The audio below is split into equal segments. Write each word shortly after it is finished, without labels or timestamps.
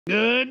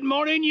Good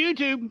morning,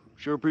 YouTube.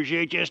 Sure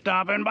appreciate you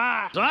stopping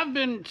by. So I've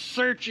been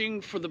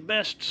searching for the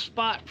best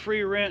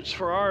spot-free rents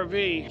for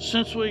RV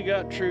since we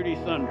got Trudy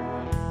Thunder.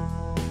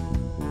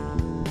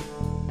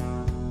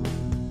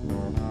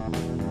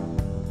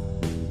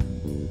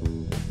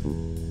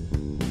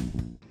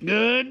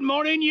 Good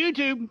morning,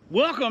 YouTube.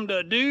 Welcome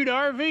to Dude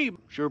RV.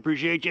 Sure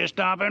appreciate you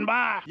stopping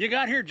by. You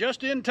got here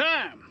just in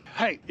time.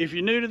 Hey, if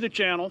you're new to the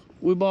channel,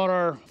 we bought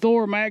our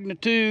Thor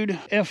Magnitude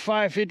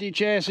F550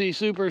 chassis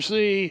Super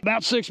C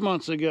about 6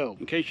 months ago.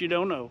 In case you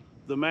don't know,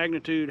 the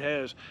Magnitude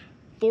has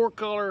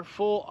 4-color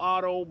full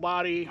auto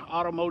body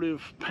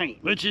automotive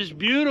paint, which is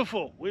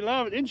beautiful. We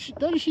love it. And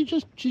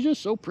she's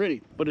just so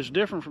pretty. But it's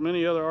different from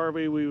any other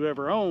RV we've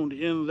ever owned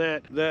in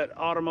that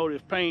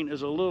automotive paint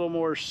is a little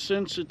more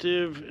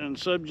sensitive and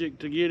subject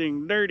to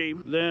getting dirty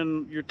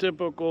than your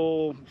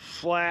typical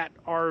flat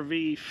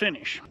RV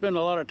finish. Spend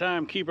a lot of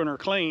time keeping her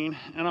clean,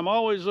 and I'm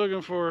always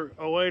looking for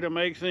a way to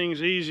make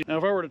things easy. Now,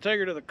 if I were to take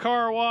her to the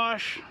car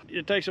wash,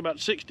 it takes about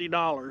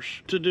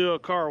 $60 to do a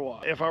car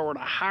wash. If I were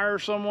to hire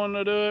someone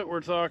to do it,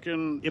 we're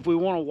talking, if we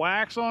want to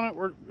wax on it,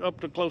 we're up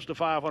to close to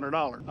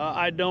 $500.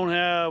 I don't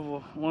have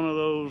one of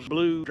those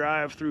blue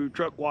drive-through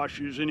truck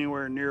washes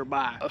anywhere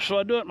nearby, so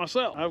I do it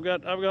myself. I've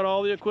got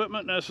all the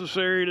equipment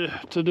necessary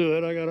to do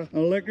it. I got an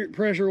electric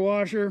pressure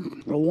washer,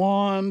 a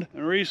wand,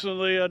 and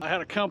recently I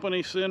had a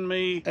company send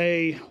me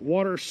a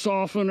water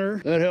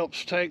softener that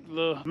helps take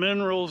the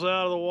minerals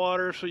out of the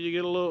water, so you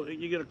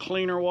get a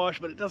cleaner wash,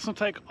 but it doesn't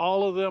take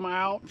all of them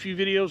out. A few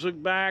videos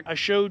back, I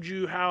showed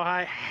you how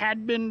I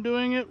had been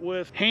doing it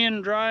with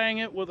hand drying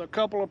it with a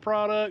couple of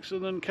products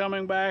and then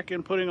coming back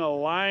and putting a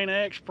Line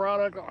X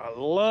product. I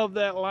love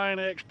that Line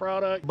X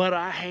product, but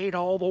I hate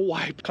all the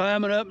wipe,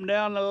 climbing up and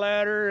down the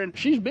ladder, and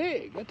she's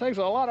big. It takes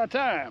a lot of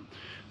time.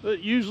 It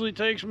usually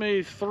takes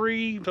me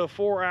 3 to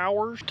 4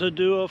 hours to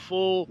do a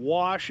full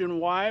wash and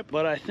wipe,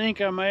 but I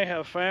think I may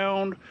have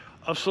found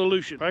a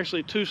solution,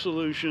 actually 2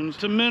 solutions,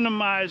 to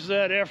minimize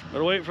that effort.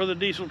 Gotta wait for the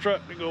diesel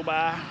truck to go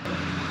by.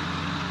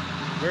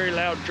 Very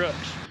loud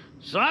trucks.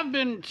 So I've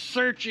been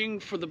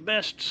searching for the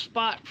best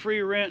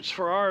spot-free rents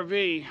for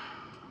RV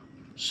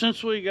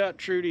since we got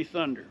Trudy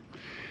Thunder.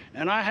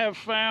 And I have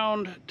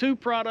found 2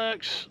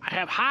 products. I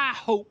have high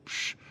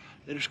hopes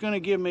that it's going to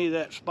give me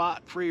that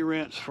spot-free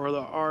rents for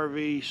the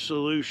RV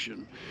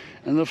solution.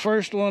 And the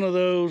first one of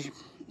those,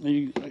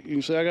 you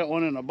can see I got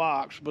one in a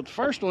box, but the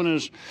first one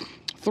is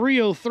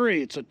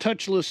 303. It's a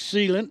touchless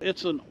sealant.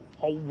 It's a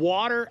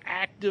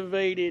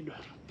water-activated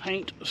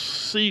paint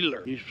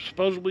sealer.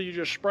 Supposedly you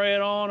just spray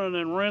it on and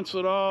then rinse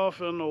it off,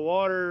 and the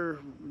water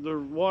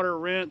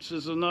rinse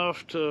is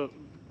enough to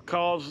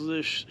cause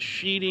this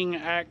sheeting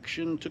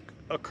action to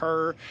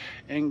occur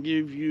and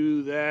give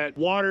you that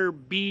water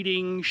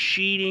beating,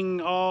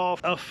 sheeting off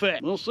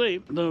effect. We'll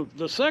see.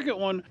 The second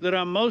one that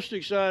I'm most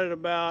excited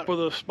about for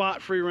the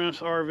spot-free rinse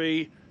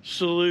RV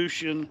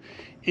solution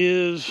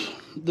is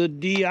the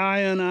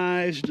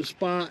de-ionized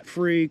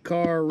spot-free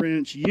car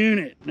rinse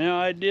unit. Now,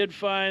 I did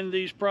find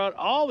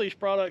all these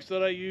products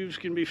that I use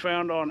can be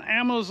found on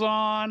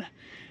Amazon.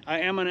 I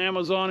am an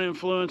Amazon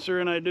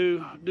influencer, and I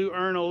do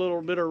earn a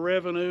little bit of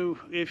revenue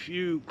if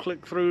you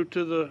click through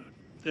to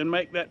and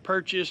make that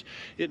purchase.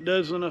 It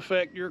doesn't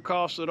affect your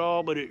costs at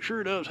all, but it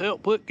sure does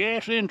help put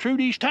gas in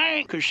Trudy's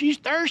tank because she's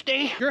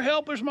thirsty. Your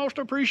help is most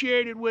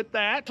appreciated with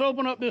that. Let's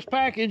open up this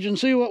package and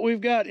see what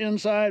we've got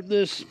inside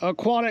this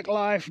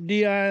AQUATICLIFE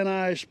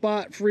de-ionized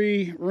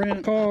spot-free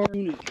rent car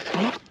unit.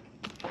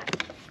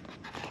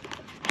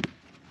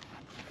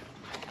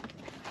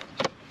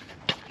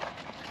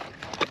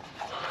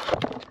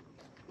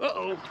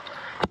 Uh-oh.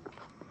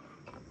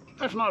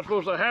 That's not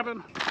supposed to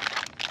happen.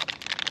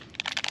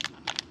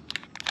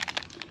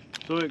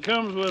 So it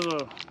comes with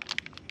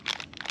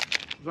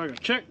it's like a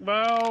check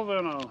valve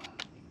and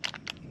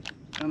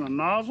a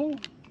nozzle.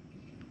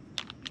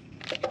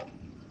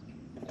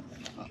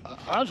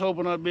 I was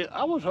hoping to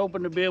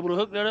be able to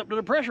hook that up to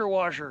the pressure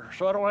washer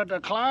so I don't have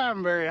to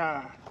climb very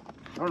high.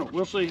 I don't know.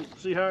 We'll see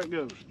how it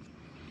goes.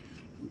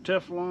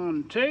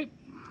 Teflon tape,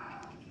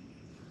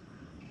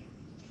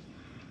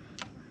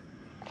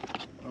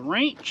 a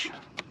wrench.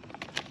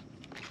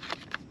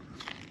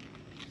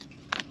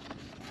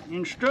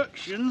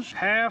 Instructions: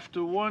 1/2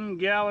 to 1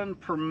 gallon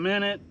per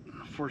minute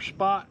for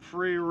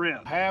spot-free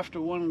rinse. 1/2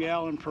 to 1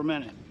 gallon per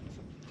minute.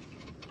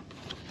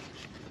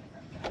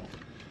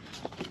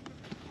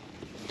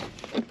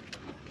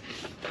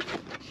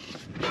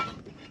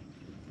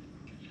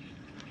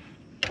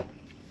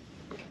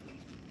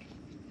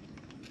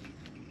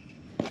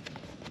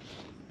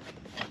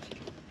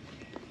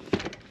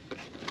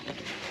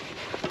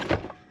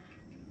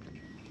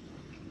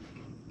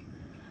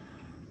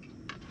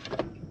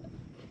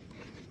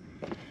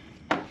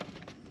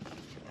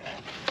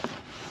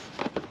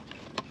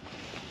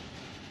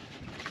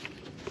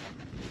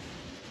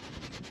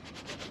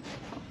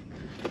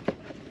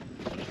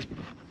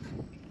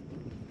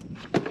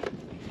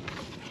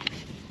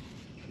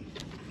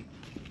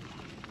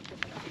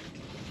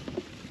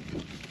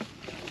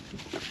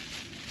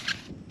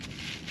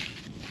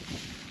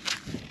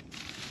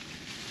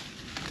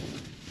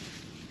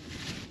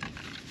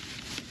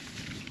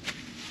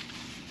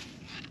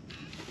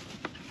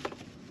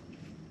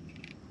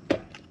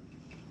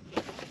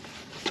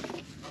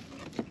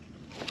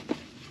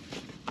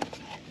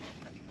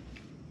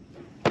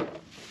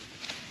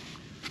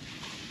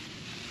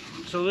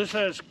 So this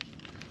has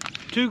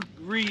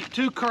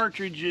two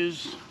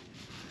cartridges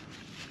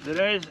that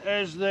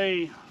as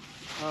they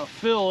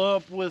fill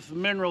up with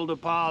mineral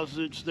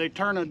deposits, they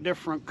turn a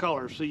different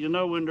color, so you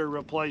know when to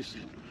replace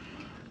it.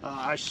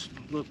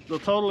 The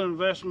total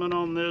investment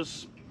on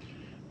this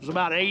was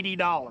about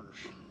 $80.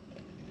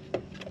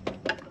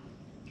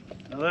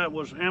 Now that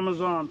was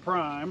Amazon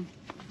Prime.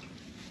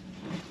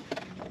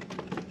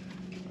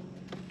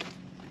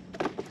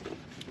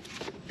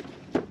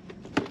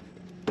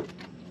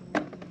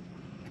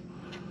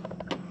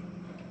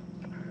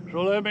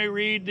 So let me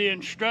read the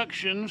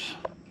instructions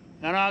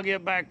and I'll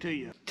get back to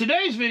you.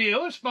 Today's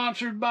video is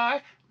sponsored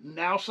by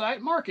NowSite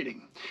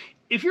Marketing.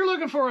 If you're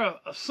looking for a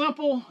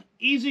simple,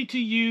 easy to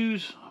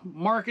use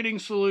marketing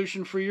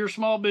solution for your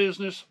small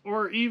business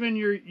or even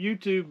your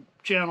YouTube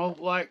channel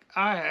like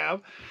I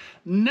have,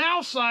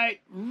 NowSite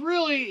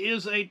really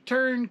is a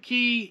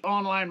turnkey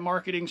online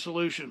marketing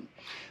solution.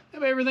 They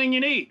have everything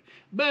you need.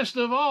 Best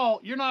of all,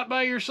 you're not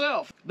by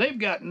yourself. They've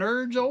got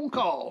nerds on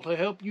call to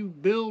help you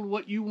build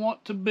what you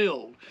want to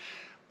build.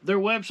 Their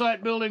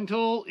website building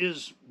tool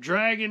is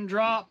drag and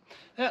drop.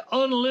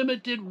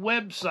 Unlimited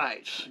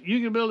websites.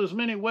 You can build as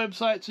many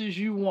websites as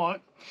you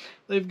want.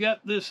 They've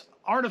got this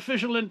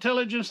artificial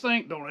intelligence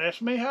thing. Don't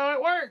ask me how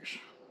it works.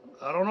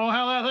 I don't know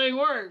how that thing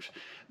works,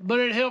 but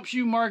it helps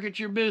you market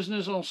your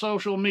business on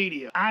social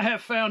media. I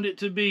have found it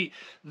to be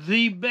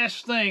the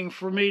best thing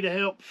for me to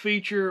help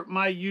feature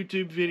my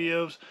YouTube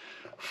videos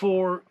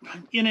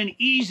in an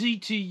easy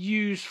to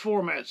use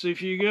format. So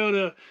if you go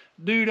to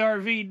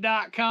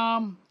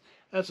duderv.com,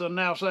 that's a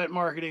NowSite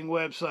marketing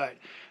website.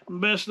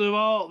 Best of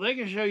all, they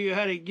can show you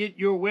how to get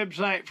your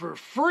website for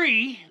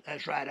free.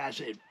 That's right, I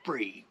said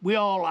free. We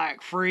all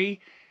like free.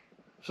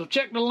 So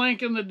check the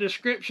link in the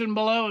description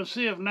below and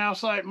see if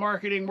NowSite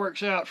marketing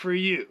works out for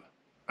you.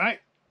 All right,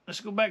 let's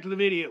go back to the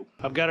video.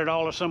 I've got it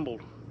all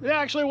assembled. It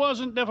actually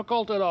wasn't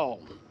difficult at all.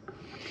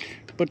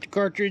 Put the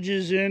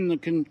cartridges in the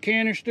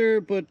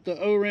canister, put the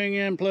O-ring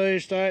in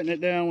place, tighten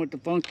it down with the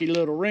funky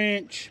little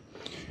wrench.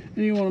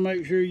 And you want to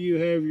make sure you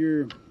have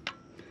your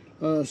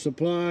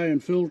supply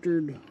and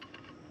filtered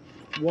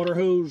water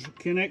hose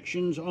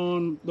connections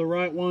on the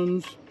right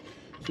ones.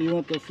 So you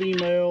want the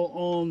female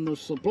on the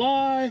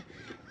supply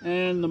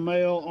and the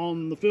male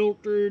on the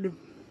filtered.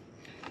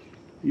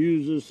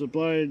 Use the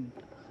supplied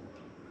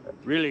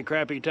really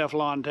crappy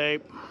Teflon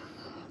tape,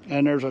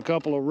 and there's a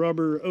couple of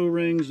rubber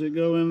O-rings that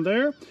go in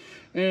there,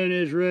 and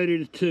it's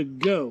ready to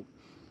go.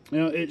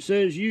 Now it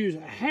says use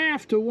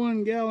 1/2 to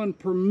 1 gallon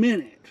per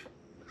minute.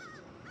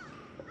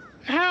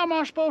 How am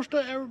I supposed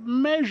to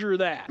measure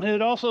that?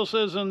 It also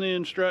says in the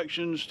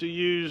instructions to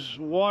use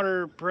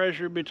water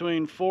pressure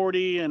between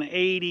 40 and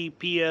 80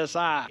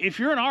 psi. If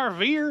you're an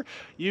RVer,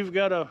 you've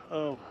got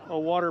a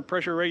water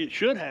pressure regulator.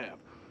 Should have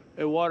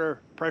a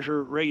water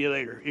pressure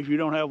regulator. If you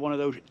don't have one of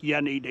those, you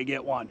need to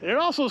get one. It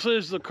also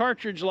says the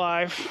cartridge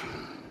life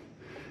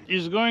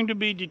is going to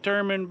be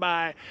determined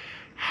by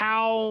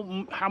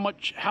how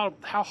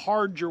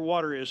hard your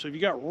water is. So if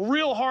you got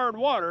real hard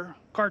water,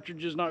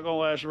 cartridge is not going to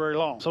last very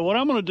long. So what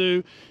I'm going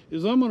to do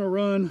is I'm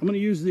going to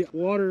use the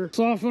water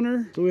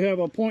softener. So we have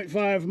a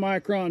 0.5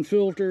 micron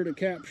filter to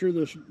capture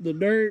the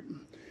dirt,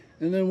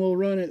 and then we'll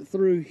run it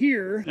through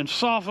here and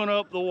soften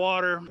up the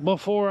water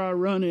before I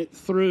run it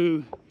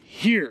through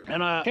here.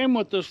 And I came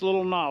with this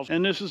little nozzle,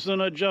 and this is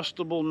an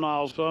adjustable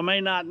nozzle, so I may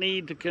not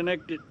need to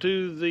connect it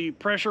to the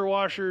pressure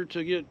washer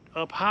to get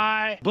up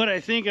high, but I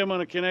think I'm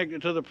going to connect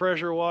it to the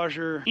pressure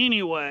washer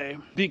anyway,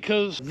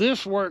 because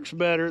this works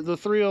better. The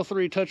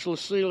 303 Touchless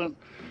Sealant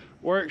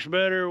works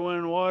better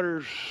when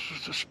water's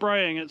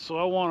spraying it, so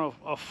I want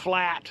a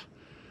flat,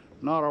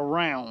 not a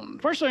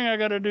round. First thing I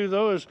got to do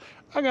though is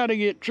I got to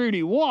get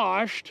Trudy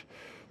washed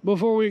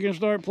before we can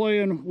start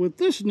playing with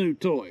this new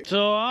toy.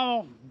 So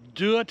I'll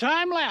do a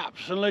time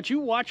lapse and let you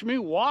watch me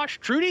wash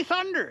Trudy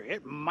Thunder.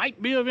 It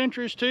might be of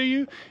interest to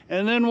you,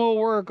 and then we'll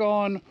work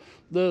on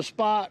the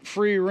spot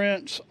free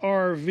rinse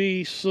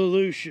RV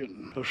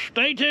solution. So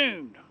stay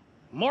tuned,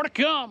 more to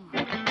come.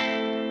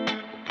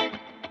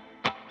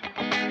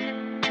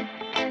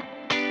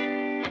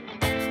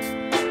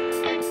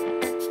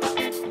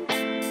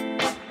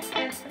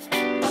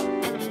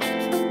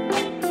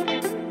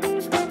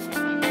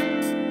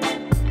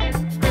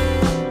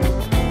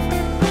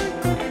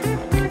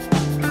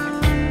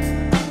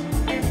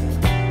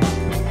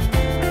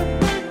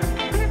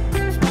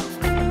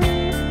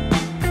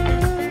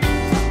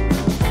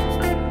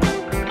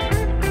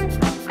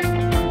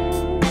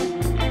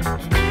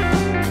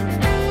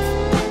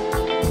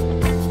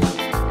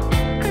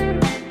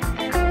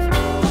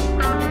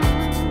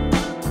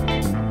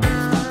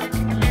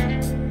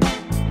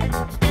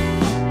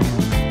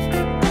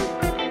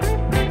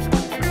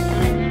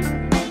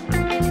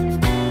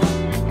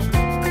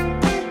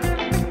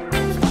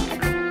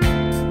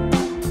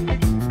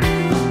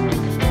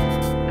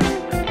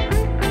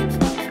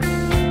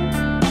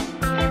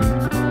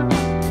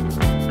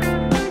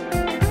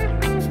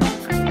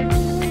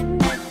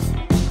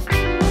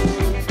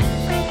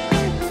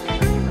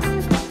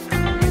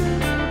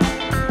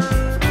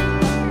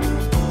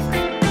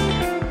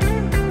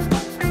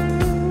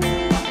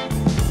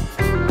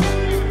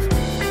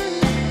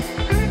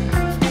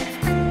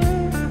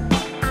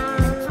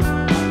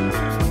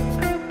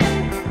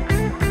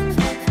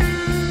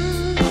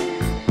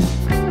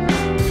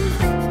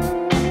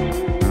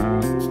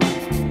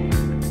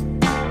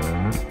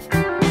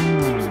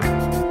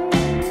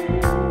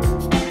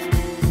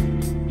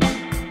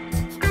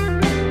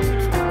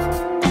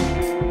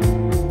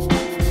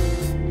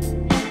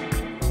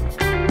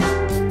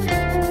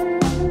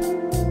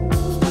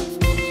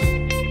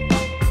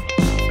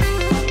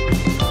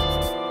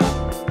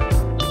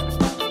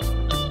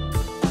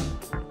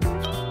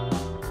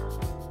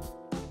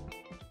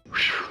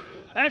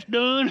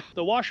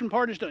 the washing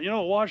part is done. You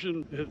know,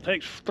 washing, it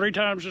takes 3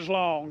 times as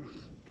long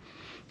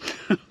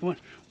when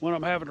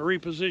I'm having to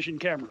reposition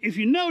camera. If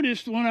you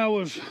noticed when I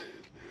was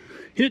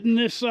hitting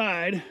this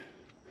side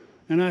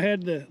and I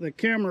had the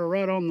camera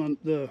right on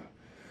the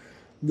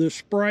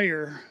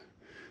sprayer,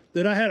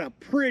 that I had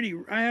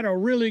a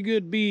really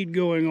good bead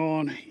going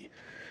on,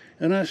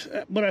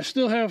 but I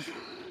still have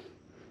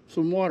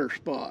some water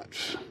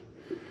spots.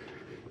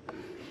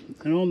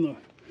 And on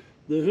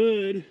the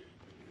hood,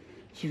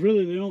 it's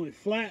really the only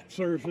flat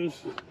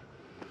surface.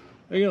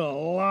 I got a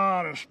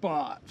lot of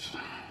spots.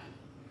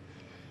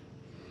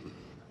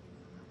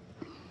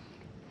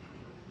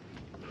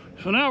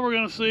 So now we're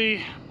going to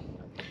see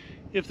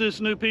if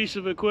this new piece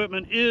of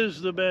equipment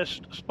is the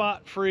best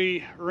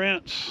spot-free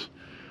rinse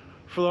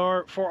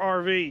for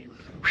RV.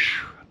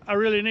 Whew, I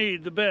really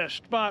need the best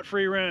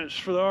spot-free rinse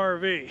for the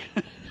RV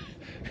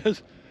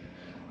because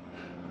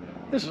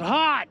this is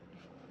hot.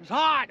 It's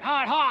hot,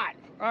 hot, hot.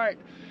 All right,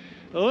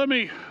 so let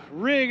me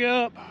rig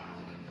up.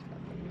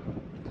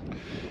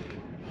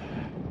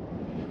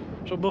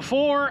 So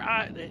before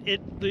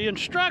the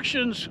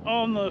instructions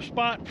on the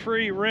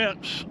spot-free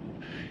rinse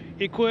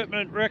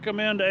equipment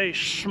recommend a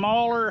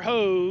smaller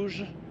hose.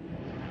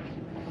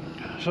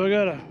 So I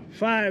got a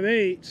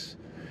 5/8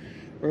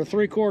 or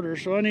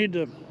 3/4, so I need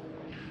to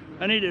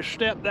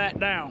step that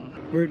down.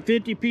 We're at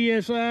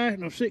 50 psi,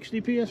 no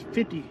 60 psi.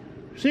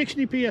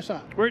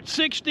 We're at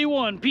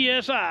 61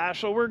 psi,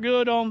 so we're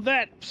good on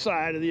that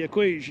side of the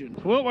equation.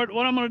 What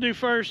I'm going to do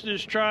first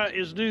is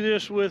do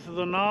this with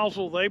the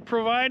nozzle they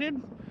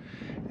provided,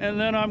 and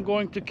then I'm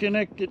going to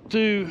connect it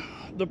to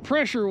the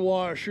pressure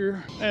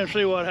washer and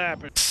see what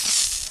happens.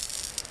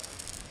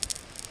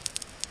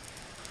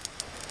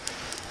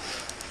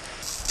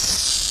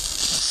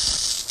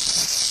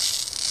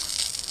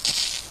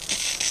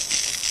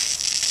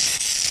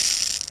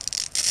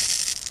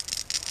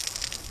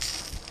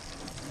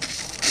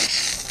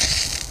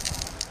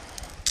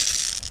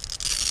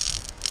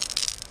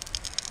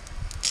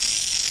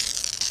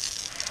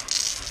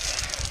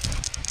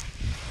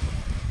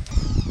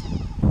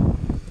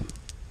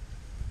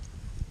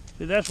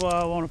 See, that's why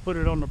I want to put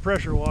it on the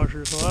pressure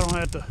washer, so I don't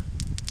have to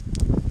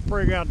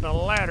bring out the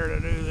ladder to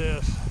do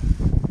this.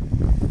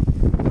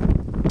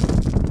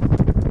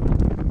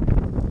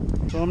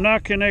 So I'm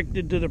not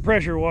connected to the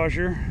pressure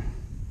washer.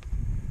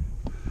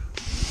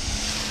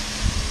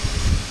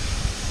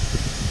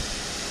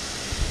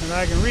 And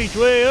I can reach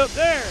way up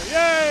there.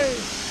 Yay!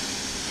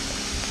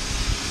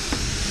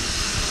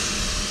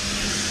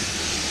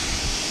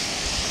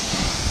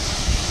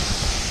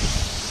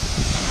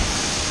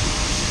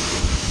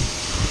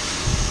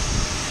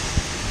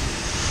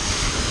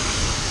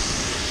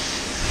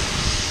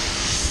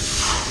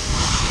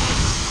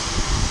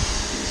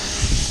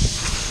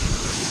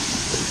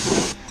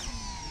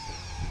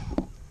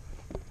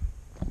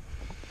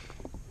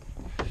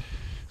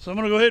 So I'm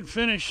going to go ahead and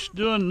finish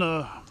doing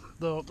the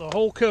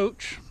whole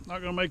coach. Not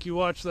going to make you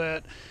watch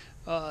that.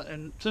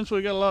 And since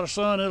we got a lot of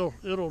sun,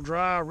 it'll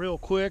dry real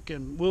quick,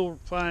 and we'll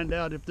find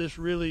out if this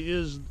really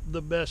is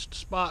the best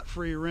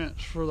spot-free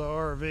rinse for the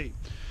RV.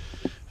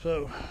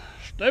 So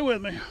stay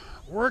with me.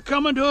 We're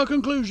coming to a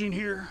conclusion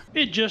here.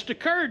 It just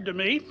occurred to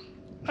me,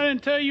 I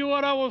didn't tell you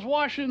what I was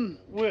washing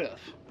with.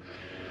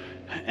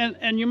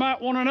 And you might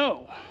want to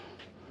know.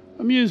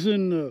 I'm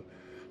using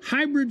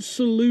Hybrid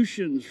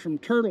Solutions from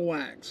Turtle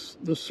Wax,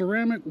 the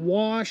ceramic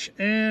wash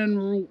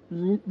and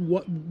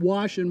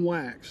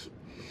wax.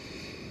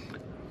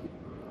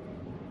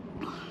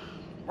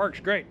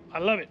 Works great. I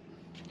love it.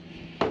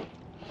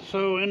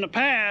 So in the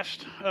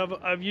past,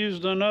 I've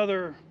used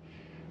another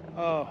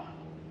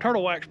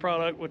Turtle Wax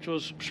product, which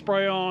was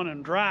spray on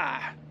and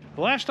dry.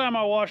 The last time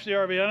I washed the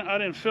RV, I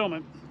didn't film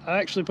it. I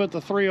actually put the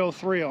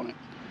 303 on it,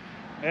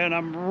 and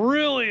I'm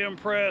really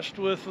impressed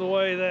with the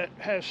way that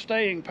has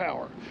staying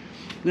power.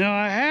 Now,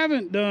 I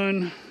haven't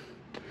done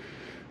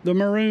the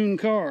maroon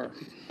car.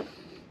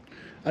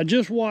 I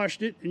just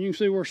washed it, and you can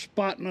see we're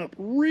spotting up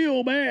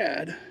real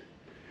bad.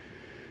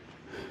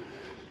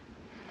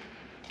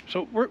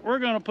 So we're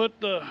going to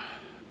put the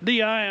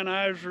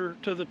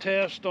de-ionizer to the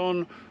test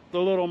on the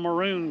little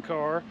maroon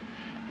car.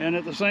 And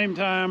at the same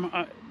time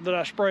that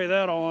I spray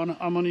that on,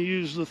 I'm going to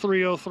use the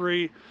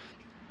 303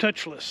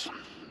 Touchless,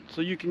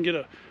 so you can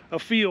get a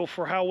feel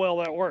for how well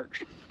that works.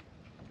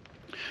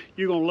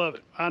 You're going to love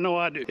it. I know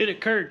I do. It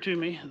occurred to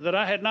me that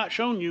I had not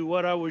shown you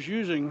what I was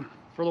using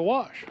for the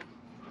wash.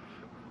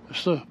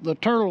 It's the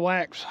Turtle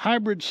Wax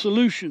Hybrid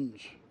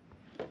Solutions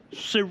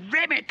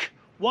ceramic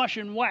wash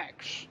and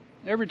wax.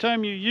 Every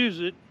time you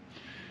use it,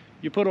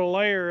 you put a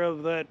layer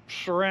of that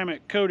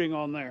ceramic coating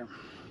on there.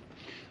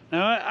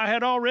 Now, I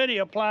had already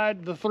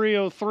applied the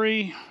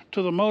 303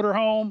 to the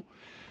motorhome,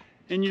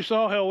 and you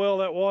saw how well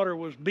that water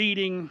was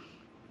beading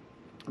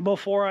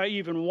before I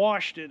even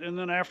washed it, and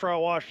then after I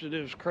washed it,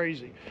 it was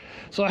crazy.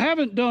 So I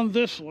haven't done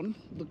this one,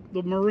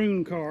 the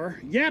maroon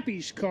car.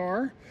 Yappy's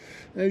car,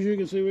 as you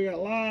can see, we got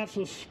lots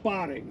of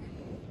spotting.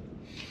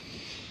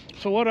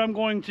 So what I'm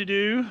going to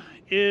do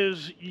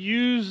is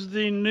use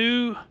the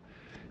new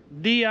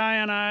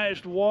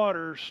deionized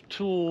waters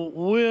tool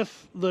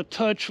with the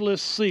touchless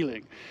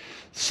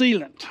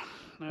sealant.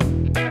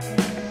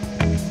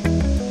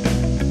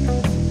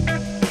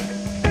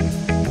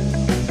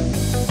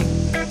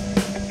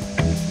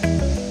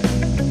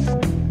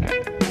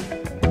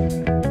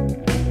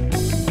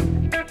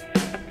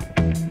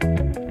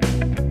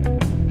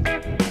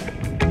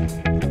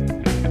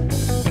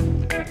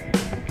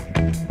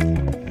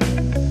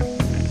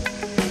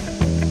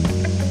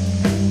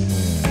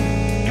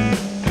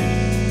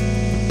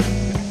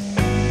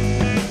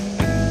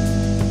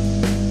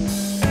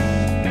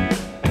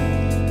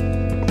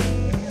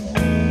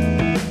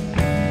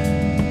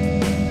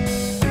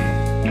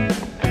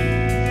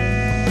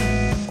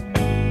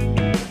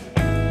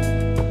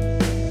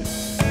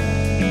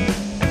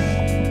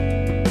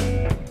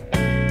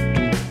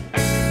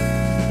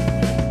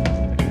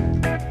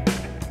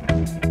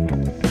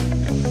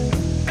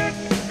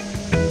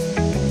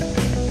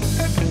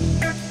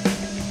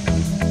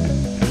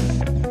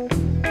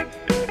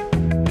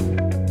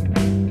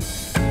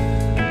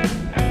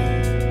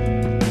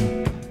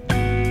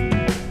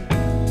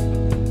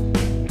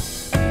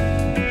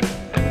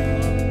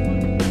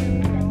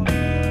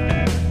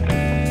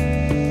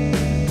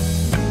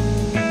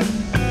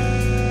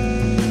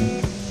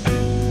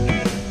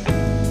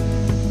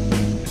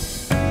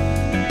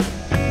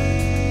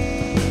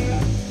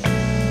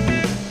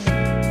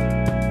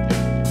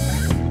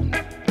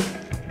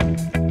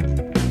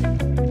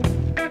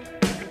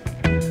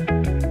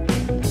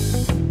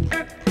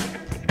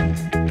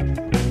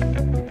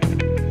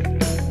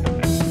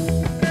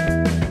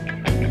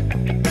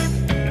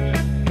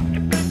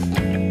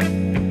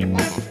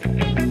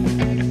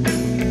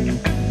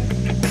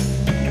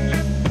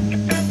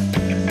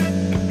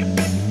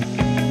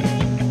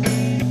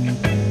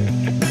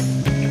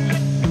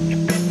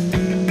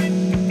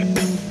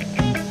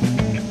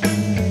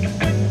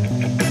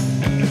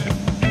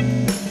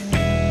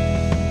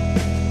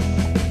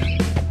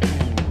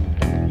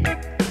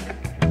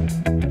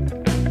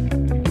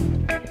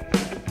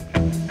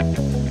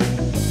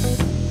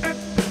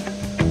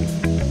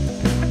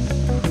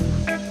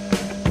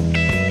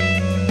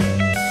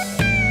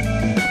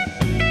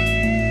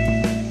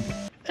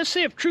 Let's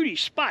see if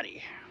Trudy's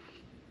spotty.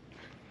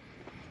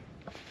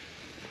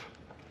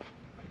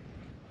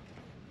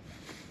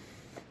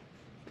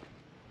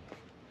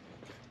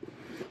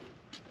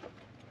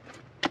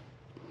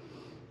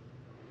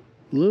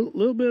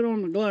 Little bit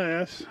on the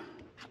glass.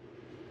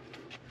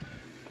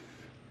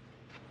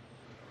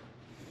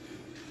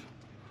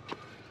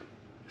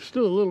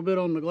 Still a little bit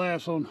on the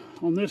glass on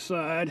this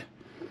side.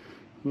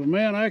 But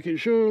man, I can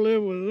sure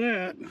live with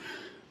that.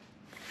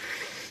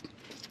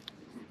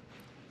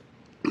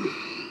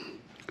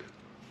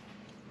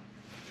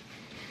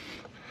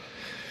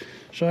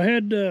 So I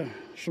had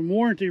some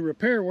warranty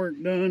repair work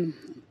done,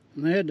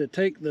 and I had to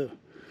take the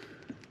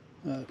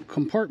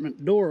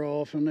compartment door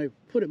off, and they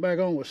put it back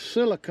on with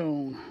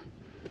silicone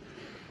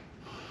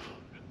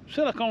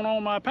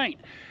on my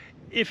paint.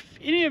 If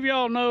any of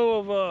y'all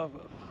know of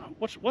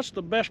what's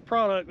the best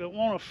product that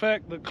won't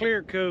affect the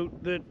clear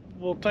coat that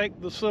will take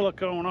the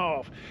silicone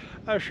off,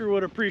 I sure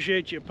would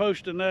appreciate you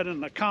posting that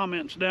in the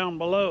comments down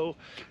below.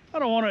 I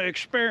don't want to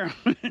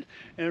experiment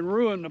and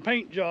ruin the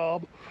paint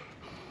job.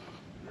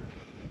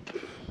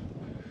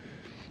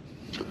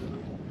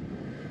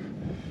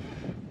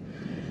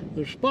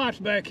 There's spots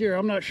back here.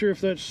 I'm not sure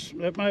if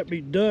that might be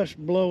dust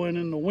blowing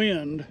in the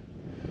wind.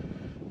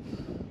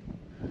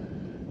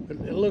 But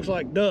it looks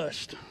like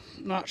dust,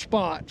 not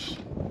spots.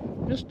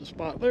 Just a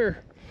spot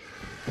there.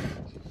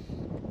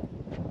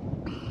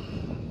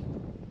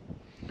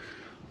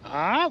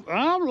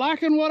 I'm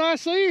liking what I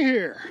see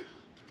here.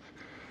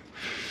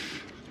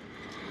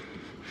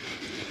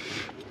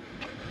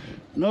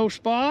 No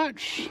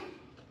spots.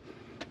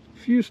 A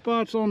few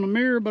spots on the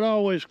mirror, but I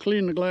always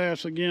clean the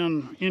glass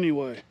again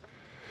anyway.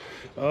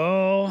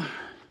 Oh,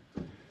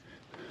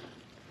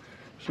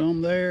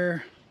 some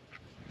there.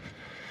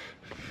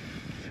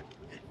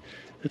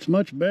 It's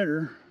much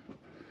better.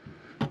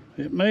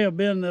 It may have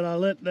been that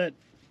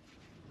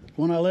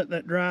when I let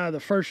that dry the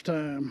first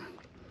time.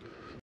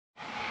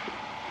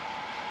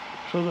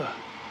 So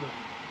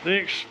the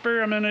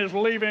experiment is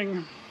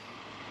leaving,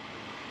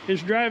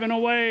 is driving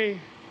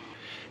away.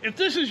 If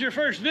this is your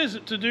first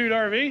visit to Dude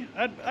RV,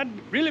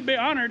 I'd really be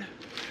honored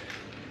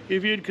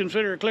if you'd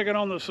consider clicking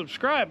on the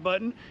subscribe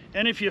button.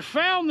 And if you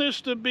found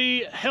this to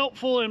be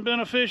helpful and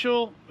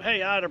beneficial,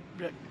 hey,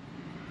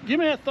 give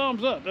me a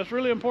thumbs up. That's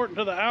really important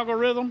to the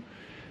algorithm.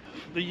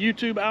 The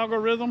YouTube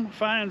algorithm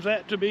finds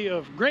that to be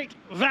of great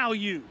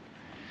value.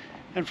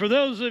 And for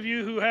those of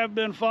you who have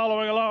been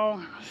following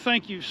along,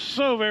 thank you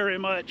so very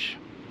much.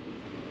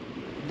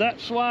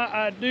 That's why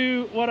I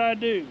do what I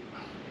do.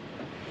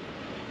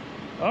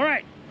 All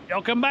right,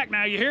 y'all come back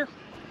now, you hear?